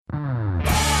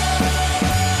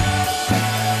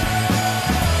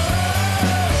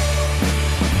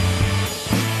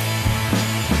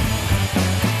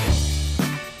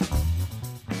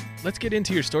let's get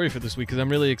into your story for this week because I'm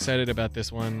really excited about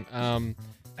this one.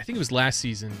 I think it was last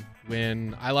season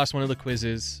when I lost one of the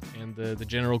quizzes, and the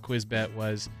general quiz bet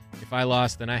was if I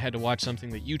lost, then I had to watch something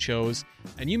that you chose,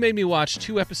 and you made me watch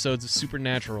 2 episodes of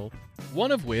Supernatural,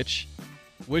 one of which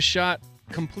was shot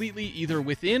completely either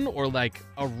within or like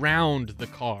around the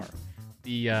car,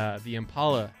 the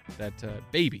Impala, that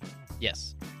baby.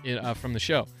 Yes. From the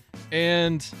show.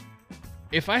 And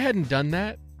if I hadn't done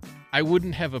that, I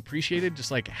wouldn't have appreciated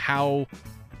just like how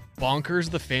bonkers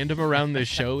the fandom around this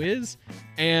show is.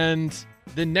 And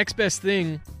the next best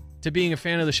thing to being a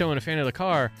fan of the show and a fan of the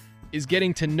car is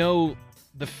getting to know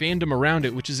the fandom around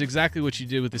it, which is exactly what you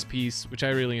did with this piece, which I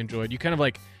really enjoyed. You kind of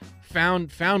like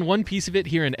found one piece of it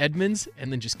here in Edmonds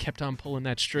and then just kept on pulling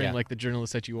that string like the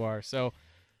journalist that you are. So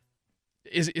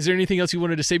is there anything else you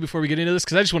wanted to say before we get into this?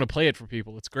 Because I just want to play it for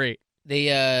people. It's great. They,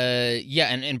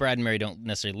 and Brad and Mary don't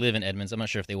necessarily live in Edmonds. I'm not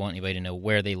sure if they want anybody to know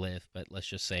where they live, but let's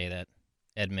just say that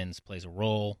Edmonds plays a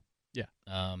role. Yeah.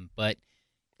 But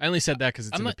I only said that because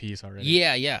it's in the piece already.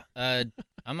 Yeah.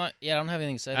 I'm not. Yeah, I don't have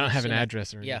anything to say. I don't have an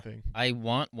address or anything. I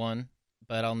want one,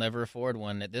 but I'll never afford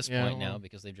one at this point now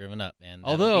because they've driven up. And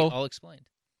although all explained,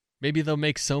 maybe they'll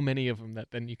make so many of them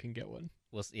that then you can get one.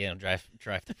 We'll drive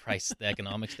the price, the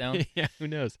economics down. Yeah, who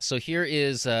knows? So here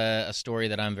is a story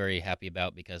that I'm very happy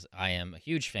about because I am a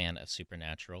huge fan of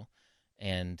Supernatural,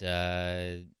 and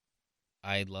I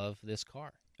love this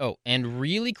car. Oh, and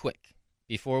really quick,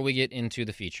 before we get into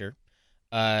the feature,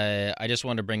 I just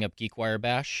wanted to bring up GeekWire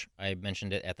Bash. I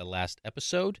mentioned it at the last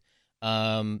episode.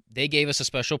 They gave us a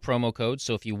special promo code,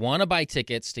 so if you want to buy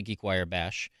tickets to GeekWire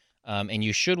Bash, and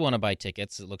you should want to buy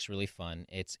tickets, it looks really fun.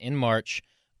 It's in March.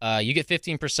 You get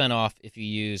 15% off if you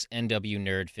use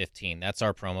NWNerd15. That's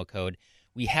our promo code.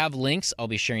 We have links. I'll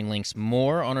be sharing links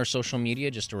more on our social media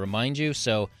just to remind you.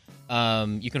 So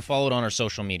you can follow it on our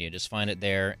social media. Just find it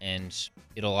there, and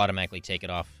it'll automatically take it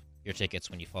off your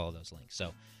tickets when you follow those links.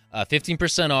 So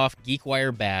 15% off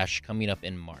GeekWire Bash coming up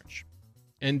in March.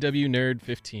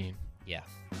 NWNerd15. Yeah.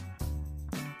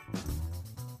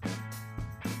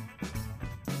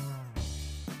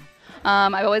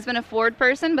 I've always been a Ford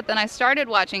person, but then I started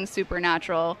watching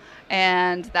Supernatural,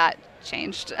 and that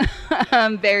changed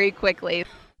very quickly.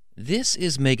 This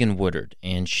is Megan Woodard,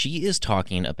 and she is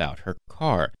talking about her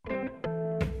car.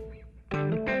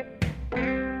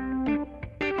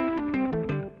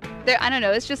 I don't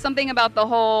know, it's just something about the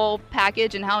whole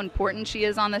package and how important she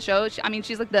is on the show.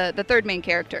 She's like the third main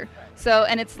character. So,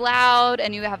 and it's loud,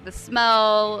 and you have the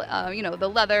smell, the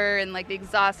leather and like the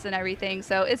exhaust and everything.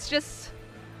 So it's just,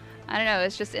 I don't know,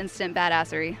 it's just instant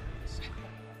badassery.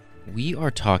 We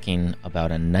are talking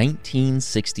about a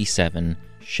 1967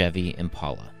 Chevy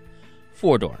Impala.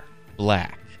 4-door,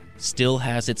 black, still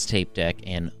has its tape deck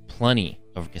and plenty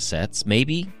of cassettes.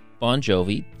 Maybe Bon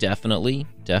Jovi, definitely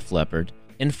Def Leppard.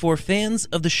 And for fans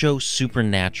of the show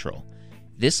Supernatural,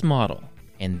 this model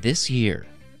and this year,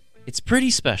 it's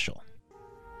pretty special.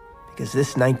 Because this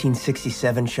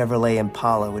 1967 Chevrolet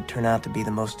Impala would turn out to be the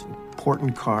most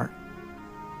important car.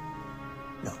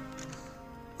 No,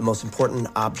 the most important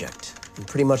object in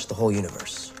pretty much the whole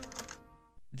universe.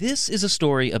 This is a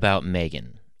story about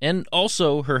Megan, and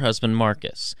also her husband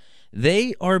Marcus.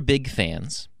 They are big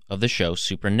fans of the show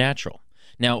Supernatural.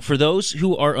 Now, for those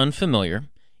who are unfamiliar,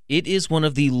 it is one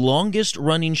of the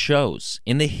longest-running shows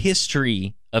in the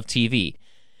history of TV.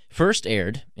 First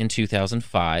aired in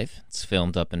 2005. It's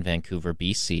filmed up in Vancouver,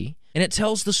 BC. And it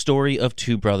tells the story of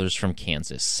 2 brothers from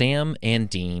Kansas, Sam and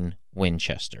Dean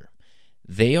Winchester.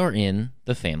 They are in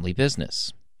the family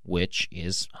business, which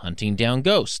is hunting down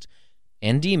ghosts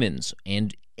and demons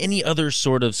and any other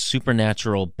sort of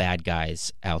supernatural bad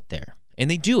guys out there. And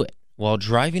they do it while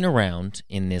driving around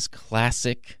in this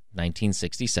classic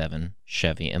 1967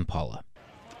 Chevy Impala.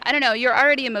 I don't know, you're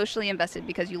already emotionally invested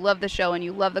because you love the show and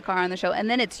you love the car on the show, and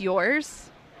then it's yours,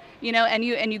 and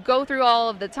you go through all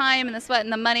of the time and the sweat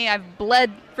and the money. I've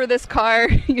bled for this car,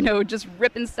 just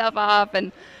ripping stuff off,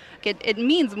 and it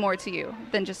means more to you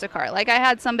than just a car. Like, I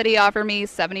had somebody offer me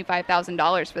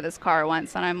 $75,000 for this car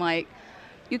once, and I'm like,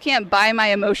 you can't buy my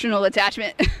emotional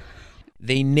attachment.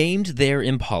 They named their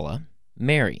Impala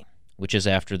Mary, which is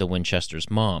after the Winchester's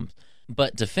mom.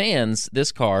 But to fans,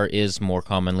 this car is more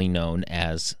commonly known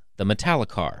as the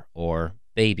Metallicar, or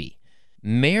Baby.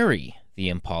 Mary, the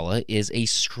Impala, is a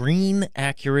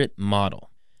screen-accurate model.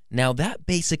 Now, that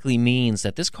basically means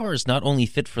that this car is not only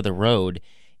fit for the road,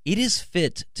 it is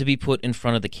fit to be put in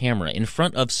front of the camera, in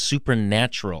front of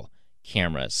supernatural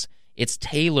cameras. It's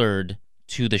tailored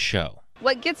to the show.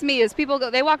 What gets me is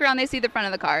they walk around, they see the front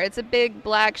of the car. It's a big,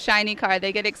 black, shiny car.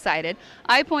 They get excited.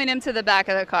 I point them to the back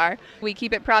of the car. We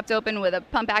keep it propped open with a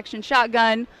pump-action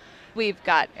shotgun. We've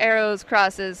got arrows,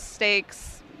 crosses,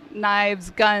 stakes,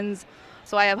 knives, guns.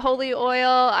 So I have holy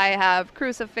oil, I have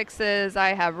crucifixes,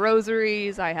 I have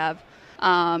rosaries, I have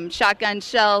shotgun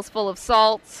shells full of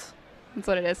salt. That's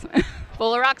what it is.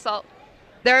 Full of rock salt.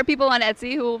 There are people on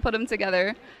Etsy who will put them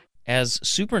together. As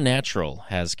Supernatural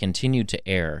has continued to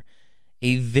air,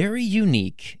 a very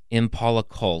unique Impala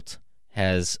cult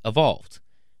has evolved,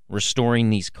 restoring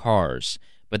these cars,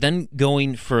 but then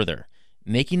going further,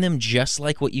 making them just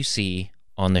like what you see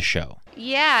on the show.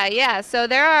 Yeah. So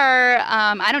there are,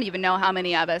 I don't even know how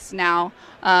many of us now.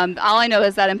 All I know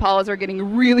is that Impalas are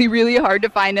getting really, really hard to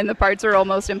find, and the parts are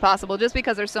almost impossible just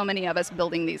because there's so many of us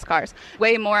building these cars.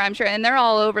 Way more, I'm sure, and they're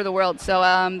all over the world. So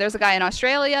there's a guy in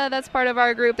Australia that's part of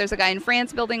our group. There's a guy in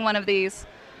France building one of these.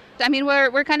 I mean,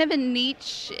 we're kind of a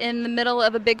niche in the middle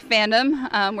of a big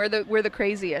fandom. We're the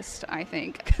craziest, I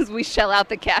think, because we shell out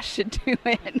the cash to do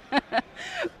it.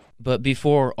 But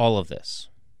before all of this,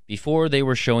 before they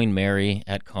were showing Mary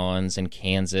at cons in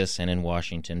Kansas and in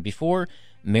Washington, before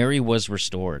Mary was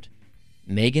restored,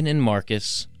 Megan and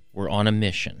Marcus were on a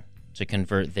mission to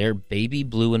convert their baby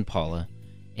blue Impala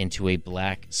into a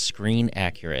black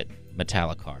screen-accurate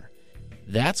metallic car.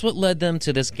 That's what led them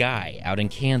to this guy out in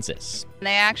Kansas.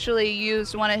 They actually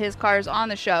used one of his cars on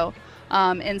the show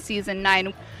in season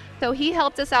 9. So he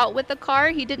helped us out with the car.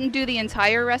 He didn't do the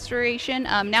entire restoration.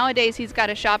 Nowadays, he's got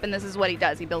a shop, and this is what he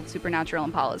does. He builds Supernatural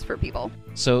Impalas for people.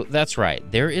 So that's right.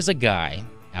 There is a guy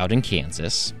out in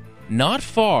Kansas, not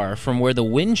far from where the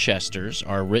Winchesters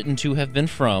are written to have been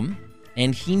from,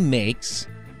 and he makes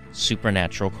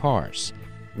Supernatural cars.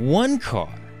 One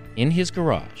car in his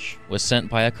garage was sent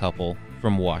by a couple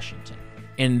from Washington.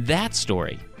 And that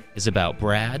story is about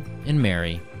Brad and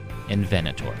Mary and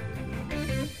Venator.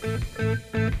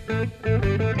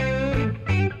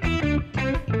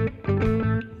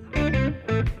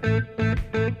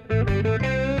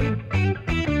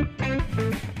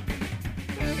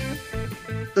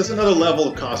 That's another level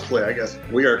of cosplay, I guess.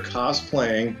 We are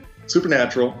cosplaying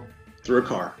Supernatural through a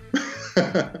car.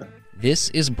 This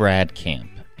is Brad Camp,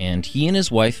 and he and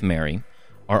his wife, Mary,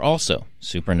 are also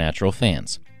Supernatural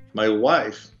fans. My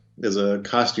wife is a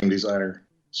costume designer.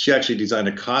 She actually designed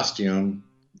a costume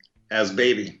as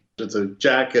Baby. It's a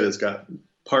jacket. It's got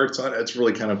parts on it. It's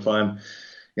really kind of fun.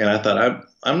 And I thought,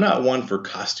 I'm not one for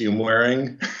costume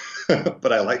wearing,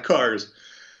 but I like cars.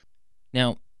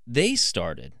 Now, they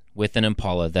started with an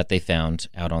Impala that they found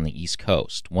out on the East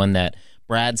Coast, one that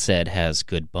Brad said has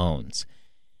good bones.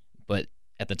 But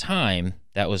at the time,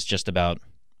 that was just about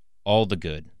all the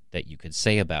good that you could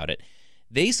say about it.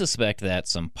 They suspect that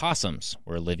some possums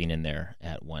were living in there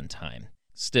at one time.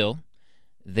 Still,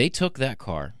 they took that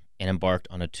car and embarked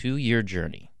on a 2-year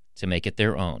journey to make it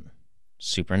their own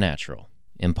Supernatural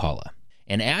Impala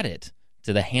and add it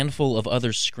to the handful of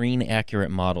other screen-accurate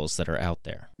models that are out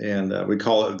there. And we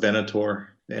call it Venator.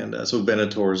 And so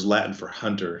Venator is Latin for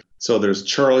hunter. So there's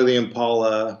Charlie the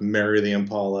Impala, Mary the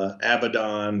Impala,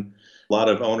 Abaddon. A lot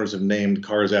of owners have named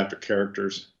cars after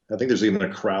characters. I think there's even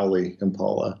a Crowley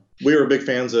Impala. We were big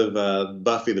fans of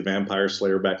Buffy the Vampire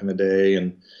Slayer back in the day,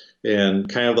 and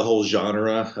kind of the whole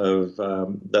genre of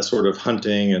that sort of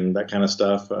hunting and that kind of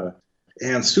stuff.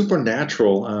 And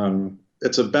Supernatural,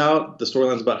 it's about, the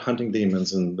storyline's about hunting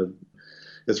demons, and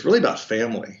it's really about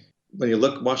family. When you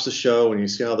watch the show and you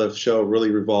see how the show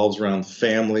really revolves around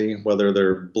family, whether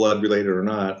they're blood related or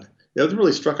not, it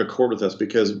really struck a chord with us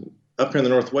because up here in the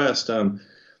Northwest,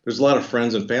 there's a lot of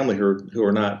friends and family who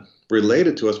are not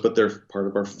related to us, but they're part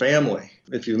of our family.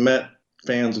 If you've met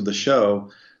fans of the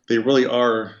show, they really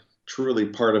are truly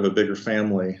part of a bigger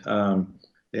family.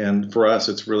 And for us,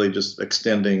 it's really just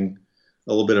extending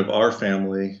a little bit of our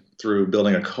family through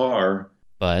building a car.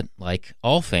 But like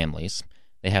all families,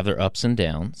 they have their ups and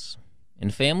downs,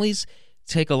 and families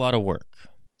take a lot of work.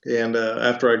 And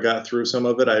after I got through some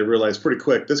of it, I realized pretty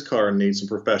quick this car needs some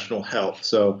professional help.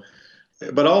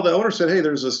 But all the owners said, hey,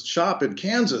 there's this shop in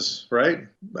Kansas, right?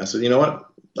 I said, you know what?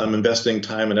 I'm investing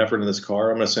time and effort in this car.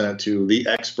 I'm going to send it to the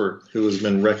expert who has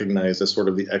been recognized as sort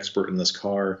of the expert in this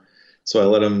car. So I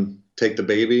let him take the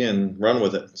baby and run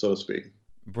with it, so to speak.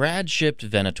 Brad shipped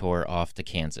Venator off to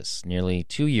Kansas nearly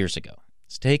 2 years ago.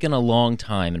 It's taken a long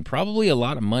time and probably a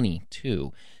lot of money,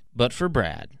 too. But for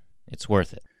Brad, it's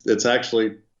worth it. It's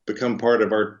actually become part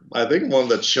of I think one of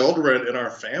the children in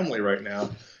our family right now.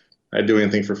 I do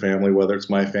anything for family, whether it's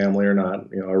my family or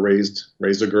not. You know, I raised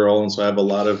a girl, and so I have a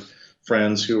lot of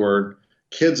friends who are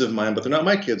kids of mine, but they're not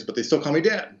my kids, but they still call me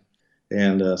dad.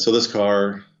 And so this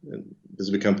car has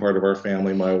become part of our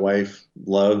family. My wife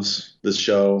loves this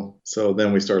show. So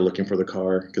then we started looking for the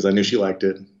car because I knew she liked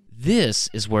it. This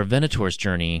is where Venator's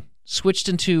journey switched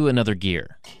into another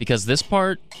gear, because this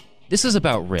part This is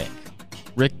about Rick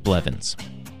Blevins.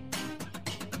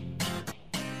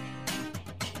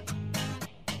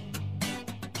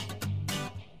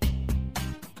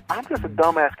 I'm just a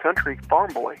dumbass country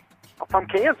farm boy. I'm from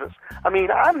Kansas. I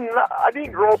mean, I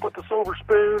didn't grow up with the silver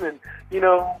spoon, and,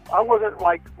 I wasn't,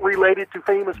 like, related to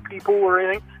famous people or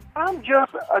anything. I'm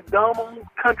just a dumb old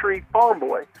country farm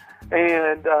boy.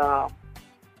 And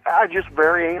I'm just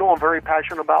very anal and very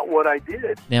passionate about what I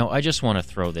did. Now, I just want to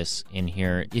throw this in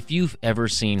here. If you've ever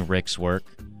seen Rick's work,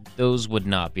 those would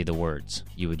not be the words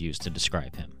you would use to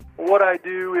describe him. What I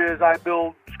do is I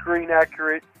build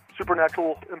screen-accurate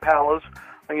supernatural Impalas.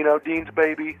 Dean's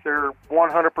Baby, they're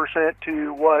 100%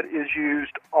 to what is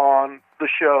used on the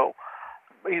show.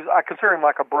 I consider him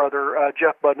like a brother.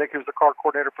 Jeff Budnick, who's the car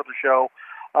coordinator for the show.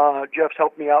 Jeff's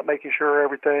helped me out making sure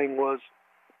everything was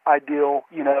ideal,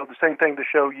 the same thing the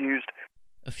show used.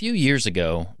 A few years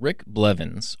ago, Rick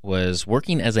Blevins was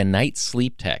working as a night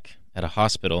sleep tech at a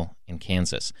hospital in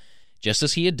Kansas, just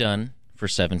as he had done for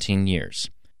 17 years.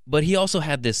 But he also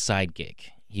had this side gig.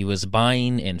 He was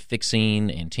buying and fixing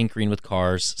and tinkering with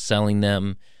cars, selling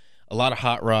them, a lot of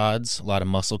hot rods, a lot of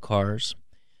muscle cars.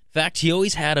 In fact, he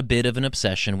always had a bit of an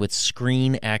obsession with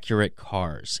screen-accurate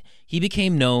cars. He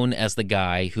became known as the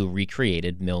guy who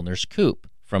recreated Milner's Coupe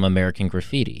from American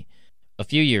Graffiti. A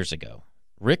few years ago,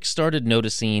 Rick started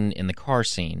noticing in the car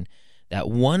scene that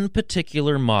one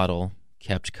particular model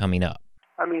kept coming up.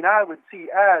 I would see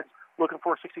ads looking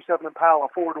for a 67 Impala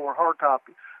 4-door hardtop.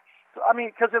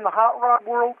 Because in the hot rod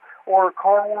world or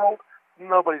car world,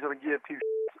 nobody's going to give two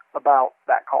shits about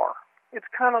that car. It's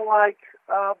kind of like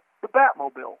the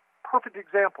Batmobile. Perfect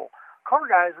example. Car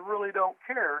guys really don't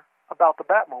care about the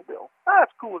Batmobile.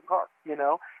 That's a cool-looking car,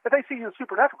 If they see a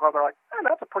supernatural car, they're like,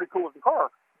 that's a pretty cool-looking car.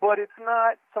 But it's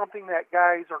not something that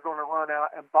guys are going to run out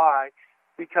and buy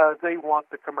because they want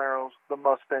the Camaros, the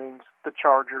Mustangs, the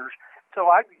Chargers. So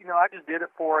I just did it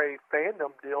for a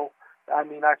fandom deal.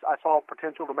 I saw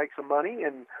potential to make some money,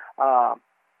 and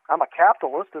I'm a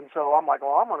capitalist, and so I'm like,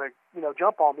 well, I'm going to,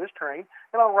 jump on this train,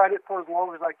 and I'll ride it for as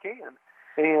long as I can.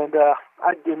 And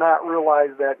I did not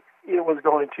realize that it was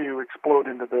going to explode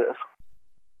into this.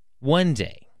 One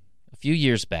day, a few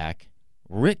years back,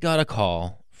 Rick got a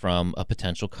call from a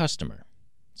potential customer,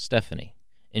 Stephanie,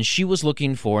 and she was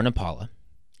looking for an Impala,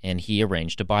 and he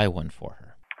arranged to buy one for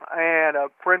her. And a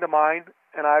friend of mine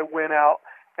and I went out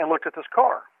and looked at this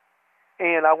car.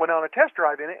 And I went on a test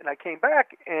drive in it, and I came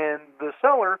back, and the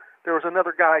seller, there was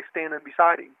another guy standing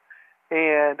beside him.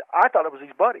 And I thought it was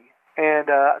his buddy. And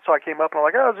so I came up, and I'm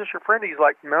like, oh, is this your friend? He's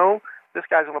like, no, this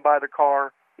guy's going to buy the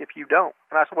car if you don't.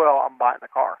 And I said, well, I'm buying the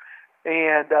car.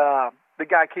 And the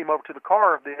guy came over to the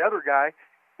car of the other guy,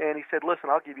 and he said,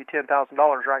 listen, I'll give you $10,000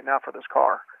 right now for this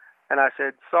car. And I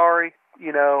said, sorry,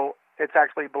 it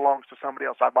actually belongs to somebody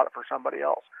else. I bought it for somebody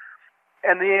else.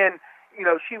 And then,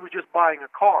 she was just buying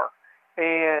a car.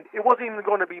 And it wasn't even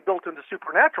going to be built into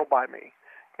Supernatural by me.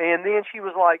 And then she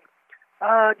was like,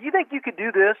 do you think you could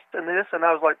do this and this? And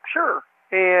I was like, sure.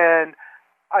 And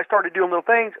I started doing little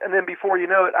things, and then before you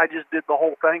know it, I just did the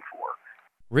whole thing for her.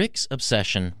 Rick's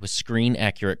obsession with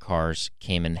screen-accurate cars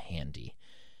came in handy.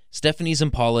 Stephanie's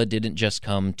Impala didn't just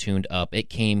come tuned up, it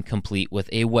came complete with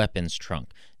a weapons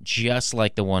trunk, just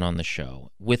like the one on the show,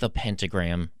 with a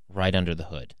pentagram right under the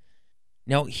hood.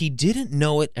 Now, he didn't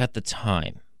know it at the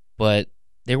time, but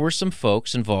there were some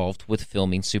folks involved with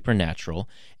filming Supernatural,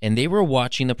 and they were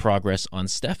watching the progress on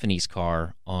Stephanie's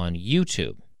car on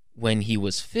YouTube. When he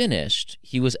was finished,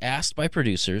 he was asked by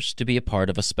producers to be a part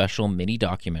of a special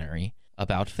mini-documentary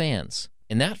about fans.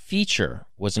 And that feature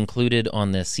was included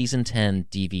on the Season 10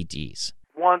 DVDs.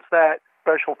 Once that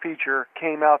special feature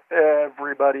came out,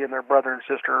 everybody and their brother and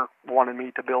sister wanted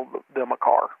me to build them a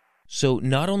car. So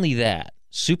not only that,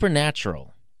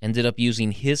 Supernatural ended up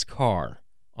using his car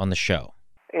on the show.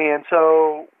 And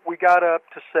so we got up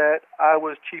to set. I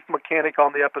was chief mechanic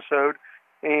on the episode,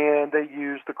 and they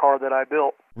used the car that I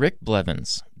built. Rick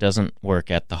Blevins doesn't work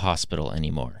at the hospital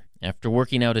anymore. After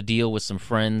working out a deal with some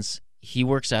friends, he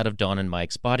works out of Don and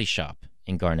Mike's body shop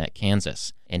in Garnett,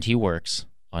 Kansas, and he works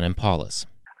on Impalas.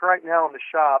 Right now in the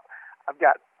shop, I've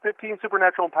got 15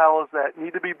 Supernatural Impalas that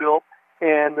need to be built,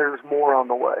 and there's more on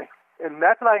the way. And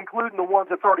that's not including the ones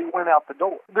that already went out the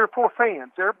door. They're for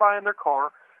fans. They're buying their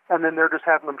car, and then they're just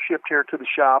having them shipped here to the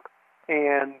shop,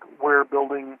 and we're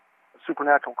building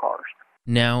Supernatural cars.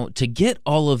 Now, to get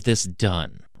all of this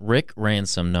done, Rick ran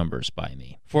some numbers by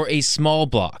me. For a small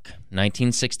block,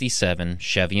 1967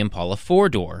 Chevy Impala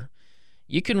 4-door,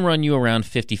 you can run you around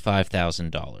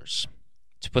 $55,000.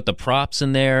 To put the props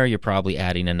in there, you're probably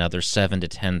adding another $7,000 to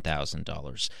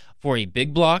 $10,000. For a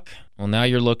big block, well, now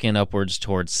you're looking upwards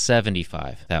towards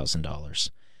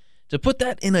 $75,000. To put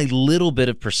that in a little bit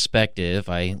of perspective,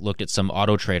 I looked at some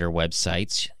Auto Trader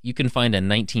websites. You can find a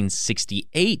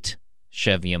 1968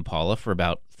 Chevy Impala for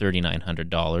about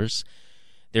 $3,900.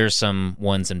 There's some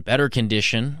ones in better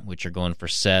condition, which are going for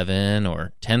 $7,000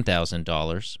 or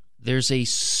 $10,000. There's a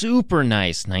super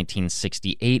nice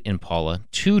 1968 Impala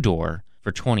 2-door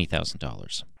for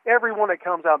 $20,000. Everyone that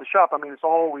comes out of the shop, I mean, it's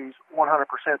always 100%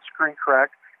 screen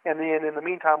cracked. And then in the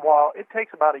meantime, while it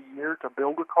takes about a year to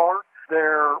build a car,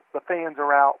 the fans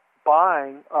are out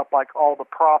buying up like all the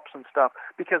props and stuff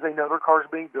because they know their car's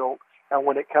being built. And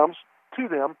when it comes to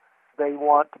them, they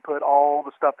want to put all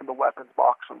the stuff in the weapons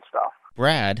box and stuff.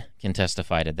 Brad can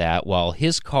testify to that. While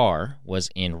his car was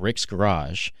in Rick's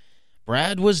garage,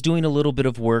 Brad was doing a little bit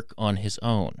of work on his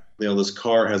own. This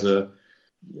car has the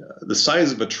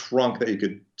size of a trunk that you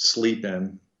could sleep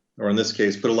in, or in this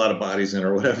case, put a lot of bodies in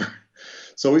or whatever.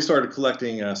 So we started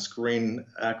collecting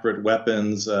screen-accurate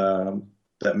weapons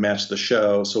that match the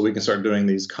show so we can start doing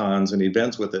these cons and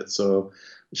events with it. So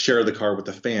share the car with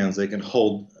the fans. They can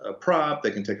hold a prop. They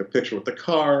can take a picture with the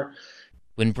car.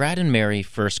 When Brad and Mary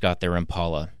first got their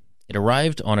Impala, it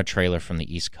arrived on a trailer from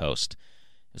the East Coast.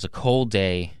 It was a cold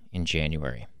day in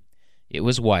January. It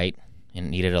was white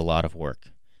and needed a lot of work.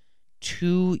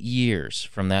 2 years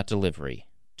from that delivery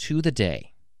to the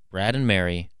day, Brad and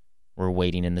Mary were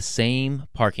waiting in the same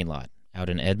parking lot out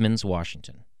in Edmonds,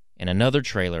 Washington, and another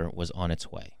trailer was on its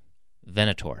way.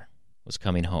 Venator was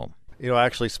coming home. I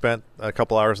actually spent a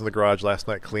couple hours in the garage last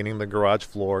night cleaning the garage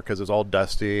floor because it was all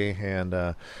dusty and,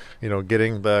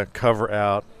 getting the cover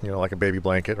out, like a baby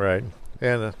blanket, right?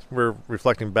 And we're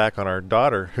reflecting back on our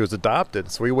daughter who's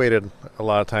adopted. So we waited a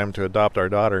lot of time to adopt our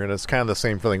daughter, and it's kind of the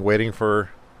same feeling waiting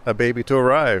for a baby to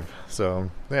arrive.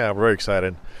 So, yeah, we're very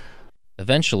excited.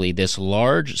 Eventually, this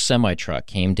large semi-truck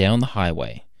came down the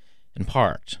highway and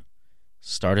parked,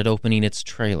 started opening its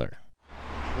trailer.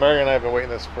 Mary and I have been waiting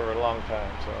this for a long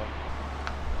time, so.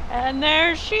 And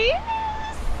there she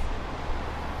is.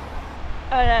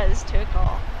 Oh, that is too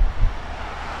cool.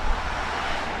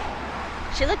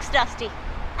 She looks dusty.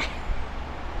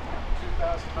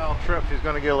 2,000-mile trip, she's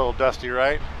going to get a little dusty,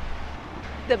 right?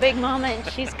 The big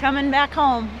moment, she's coming back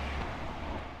home.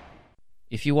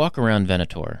 If you walk around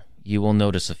Venator, you will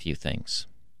notice a few things.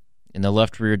 In the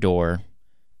left rear door,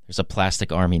 there's a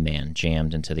plastic army man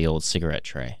jammed into the old cigarette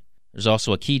tray. There's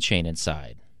also a keychain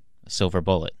inside, a silver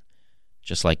bullet,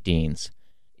 just like Dean's.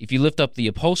 If you lift up the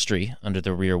upholstery under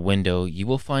the rear window, you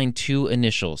will find 2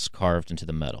 initials carved into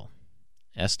the metal,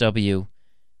 SW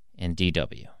and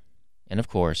DW. And of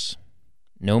course,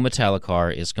 no metallic car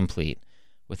is complete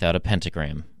without a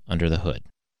pentagram under the hood.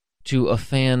 To a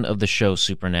fan of the show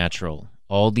Supernatural,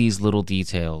 all these little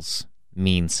details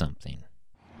mean something.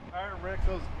 All right, Rick,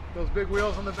 those big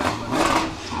wheels on the back.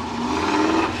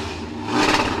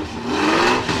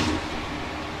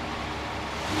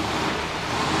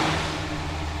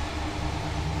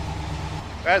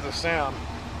 That's a sound.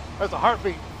 That's a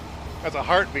heartbeat. That's a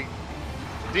heartbeat.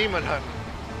 Demon hunting.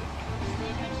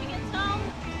 When she gets home,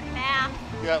 bath.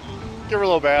 Yep. Give her a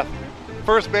little bath.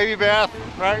 First baby bath,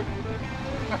 right?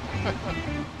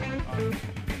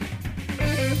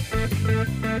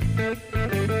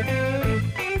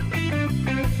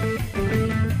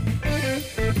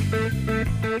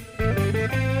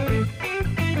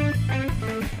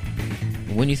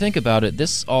 When you think about it,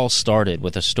 this all started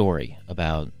with a story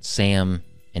about Sam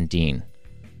and Dean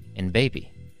and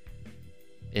Baby.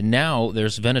 And now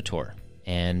there's Venator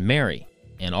and Mary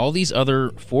and all these other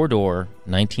 4-door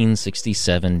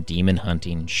 1967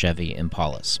 demon-hunting Chevy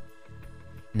Impalas.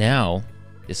 Now,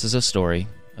 this is a story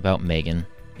about Megan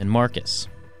and Marcus.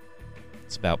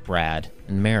 It's about Brad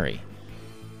and Mary.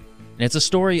 And it's a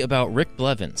story about Rick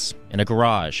Blevins in a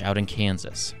garage out in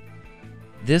Kansas.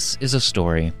 This is a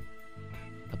story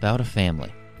about a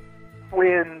family.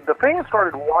 When the fans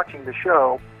started watching the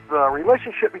show, the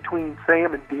relationship between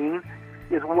Sam and Dean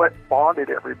is what bonded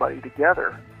everybody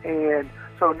together. And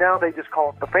so now they just call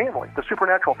it the family, the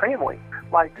Supernatural family.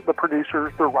 Like the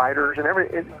producers, the writers, and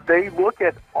they look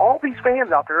at all these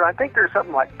fans out there. I think there's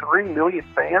something like 3 million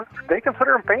fans. They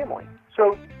consider them family.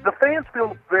 So the fans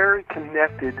feel very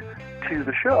connected to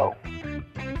the show.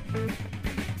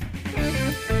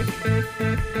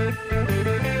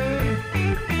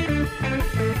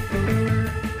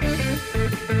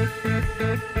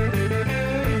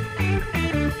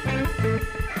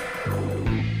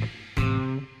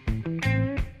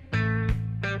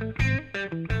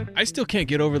 I still can't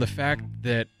get over the fact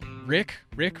that Rick,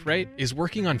 right, is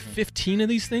working on 15 of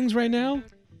these things right now.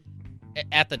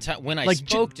 At the time when I Like,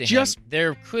 spoke to just him,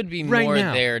 there could be right more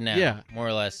now. there now, Yeah. more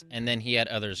or less. And then he had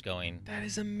others going. That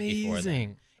is Before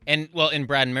amazing. And, well, in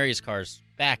Brad and Mary's cars,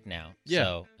 back now. Yeah.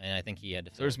 So, and I think he had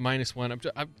to. There's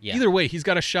 -1. Yeah. Either way, he's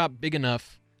got a shop big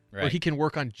enough where Right. he can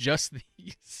work on just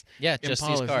these. Yeah, just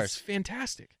these Impalas. cars. It's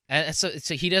fantastic. And so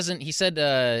he doesn't. He said,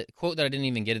 quote that I didn't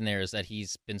even get in there is that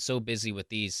he's been so busy with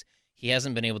these, he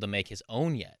hasn't been able to make his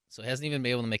own yet. So he hasn't even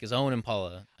been able to make his own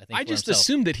Impala. I think. I for just himself.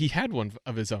 assumed that he had one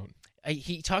of his own.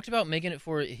 He talked about making it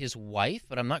for his wife,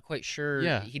 but I'm not quite sure.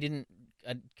 Yeah. He didn't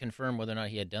confirm whether or not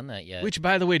he had done that yet. Which,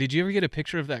 by the way, did you ever get a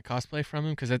picture of that cosplay from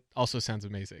him? Because that also sounds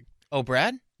amazing. Oh,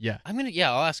 Brad? Yeah.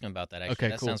 I'll ask him about that. Actually, Okay,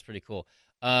 that cool. sounds pretty cool.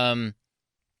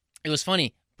 It was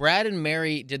funny. Brad and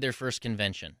Mary did their first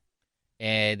convention,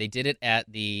 and they did it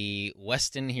at the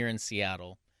Westin here in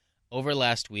Seattle over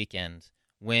last weekend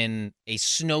when a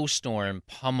snowstorm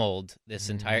pummeled this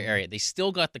entire area. They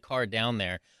still got the car down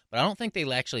there, but I don't think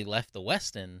they actually left the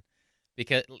Westin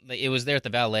because it was there at the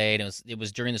Valet, and it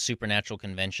was during the Supernatural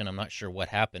convention. I'm not sure what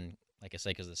happened, like I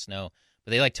said, because of the snow.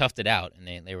 But they like toughed it out,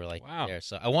 and they were like Wow. there.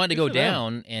 So I wanted to Good go for them.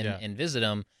 down and, Yeah. and visit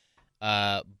them,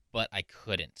 but I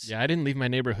couldn't. Yeah, I didn't leave my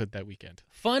neighborhood that weekend.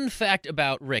 Fun fact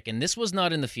about Rick, and this was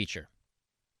not in the feature.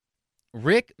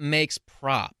 Rick makes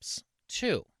props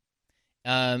too.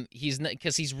 He's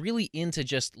because he's really into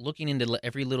just looking into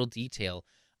every little detail.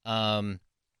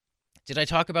 Did I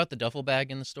talk about the duffel bag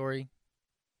in the story,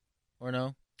 or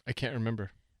no? I can't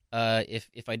remember.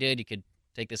 If I did, you could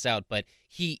take this out. But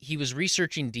he was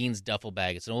researching Dean's duffel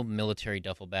bag. It's an old military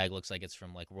duffel bag. Looks like it's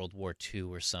from like World War II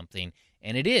or something,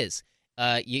 and it is.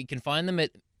 You can find them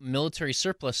at military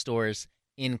surplus stores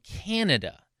in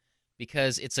Canada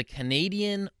because it's a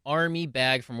Canadian Army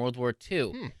bag from World War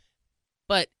II.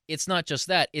 But it's not just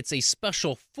that. It's a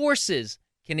Special Forces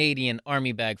Canadian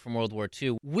Army bag from World War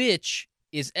II, which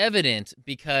is evident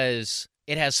because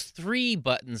it has 3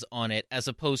 buttons on it as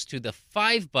opposed to the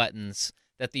 5 buttons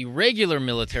that the regular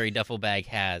military duffel bag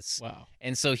has. Wow.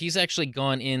 And so he's actually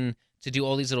gone in to do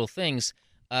all these little things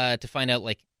to find out,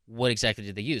 like, what exactly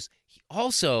did they use. He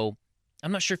also,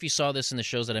 I'm not sure if you saw this in the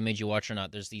shows that I made you watch or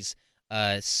not, there's these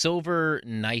silver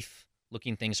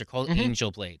knife-looking things. They're called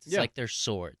angel blades. It's like they're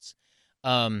swords.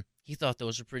 He thought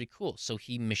those were pretty cool, so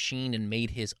he machined and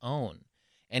made his own.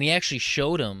 And he actually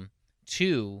showed them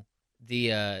to the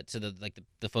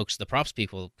folks, the props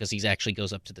people, because he actually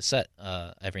goes up to the set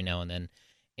every now and then.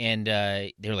 And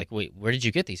they were like, "Wait, where did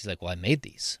you get these?" He's like, "Well, I made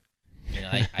these." You know,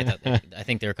 I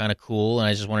think they were kind of cool, and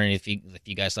I was just wondering if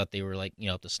you guys thought they were like, you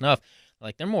know, up to snuff.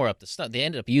 Like, they're more up to snuff. They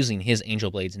ended up using his angel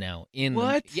blades now in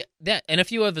What? that and a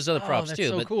few of his other props that's too.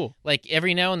 so but cool. like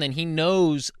every now and then he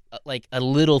knows like a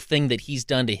little thing that he's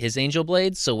done to his angel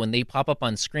blades, so when they pop up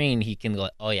on screen, he can go,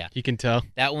 "Oh yeah, You can tell.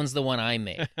 that one's the one I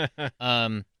made."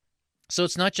 So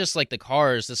it's not just like the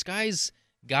cars. This guy's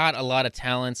got a lot of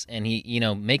talents, and he, you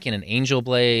know, making an angel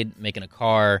blade, making a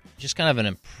car, just kind of an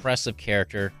impressive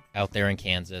character out there in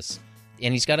Kansas.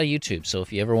 And he's got a YouTube, so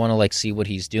if you ever want to like see what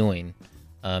he's doing,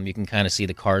 you can kind of see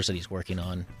the cars that he's working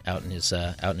on out in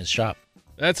his shop.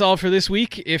 That's all for this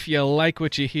week. If you like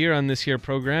what you hear on this here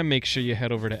program, make sure you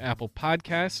head over to Apple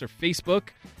Podcasts or Facebook.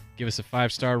 Give us a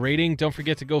 5-star rating. Don't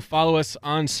forget to go follow us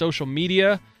on social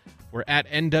media. We're at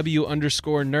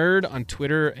NW_nerd on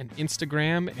Twitter and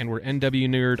Instagram, and we're NW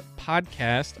Nerd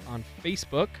Podcast on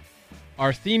Facebook.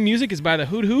 Our theme music is by the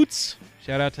Hoot Hoots.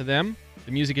 Shout out to them.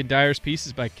 The music in Dyer's Piece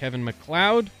is by Kevin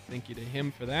MacLeod. Thank you to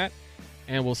him for that.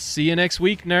 And we'll see you next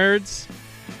week, nerds.